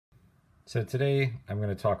So today I'm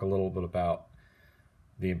going to talk a little bit about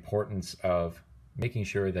the importance of making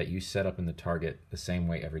sure that you set up in the target the same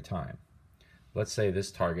way every time. Let's say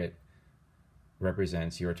this target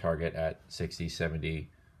represents your target at 60, 70,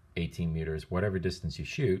 18 meters, whatever distance you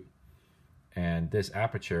shoot, and this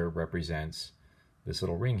aperture represents, this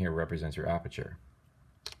little ring here represents your aperture.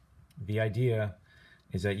 The idea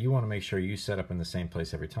is that you want to make sure you set up in the same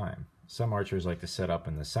place every time. Some archers like to set up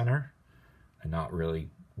in the center and not really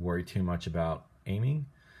worry too much about aiming.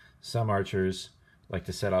 Some archers like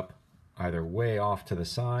to set up either way off to the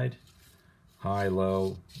side, high,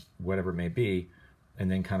 low, whatever it may be, and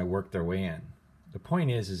then kind of work their way in. The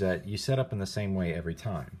point is that you set up in the same way every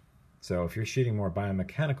time. So if you're shooting more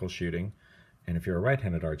biomechanical shooting, and if you're a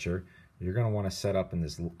right-handed archer, you're going to want to set up in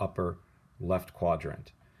this upper left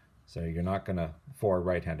quadrant. So you're not going to, for a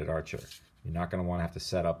right-handed archer, you're not going to want to have to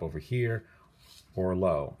set up over here or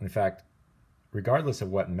low. In fact, regardless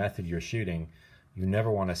of what method you're shooting, you never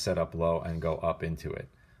want to set up low and go up into it.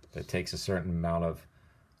 That takes a certain amount of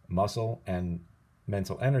muscle and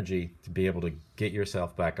mental energy to be able to get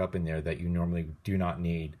yourself back up in there that you normally do not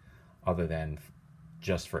need other than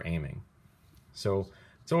just for aiming. So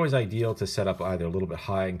it's always ideal to set up either a little bit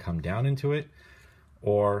high and come down into it,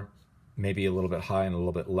 or maybe a little bit high and a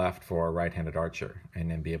little bit left for a right-handed archer, and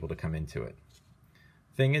then be able to come into it.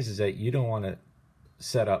 Thing is that you don't want to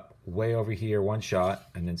set up way over here one shot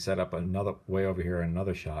and then set up another way over here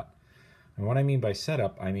another shot. And what I mean by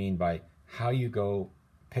setup, I mean by how you go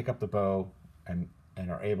pick up the bow and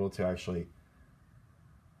are able to actually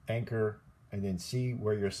anchor and then see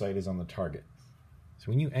where your sight is on the target. So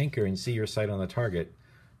when you anchor and see your sight on the target,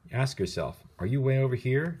 ask yourself, are you way over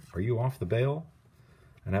here? Are you off the bail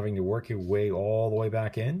and having to work your way all the way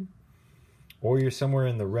back in? Or you're somewhere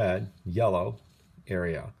in the red, yellow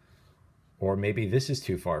area. Or maybe this is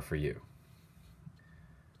too far for you.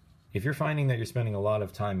 If you're finding that you're spending a lot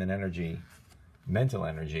of time and energy, mental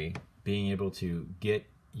energy, being able to get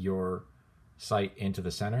your sight into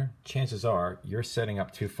the center, chances are you're setting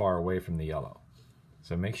up too far away from the yellow.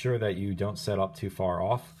 So make sure that you don't set up too far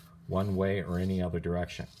off one way or any other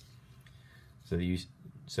direction.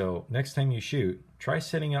 So next time you shoot, try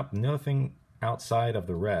setting up nothing outside of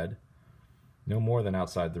the red, no more than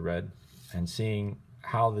outside the red, and seeing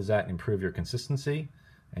how does that improve your consistency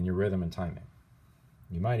and your rhythm and timing.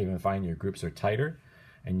 You might even find your groups are tighter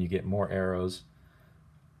and you get more arrows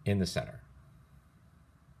in the center.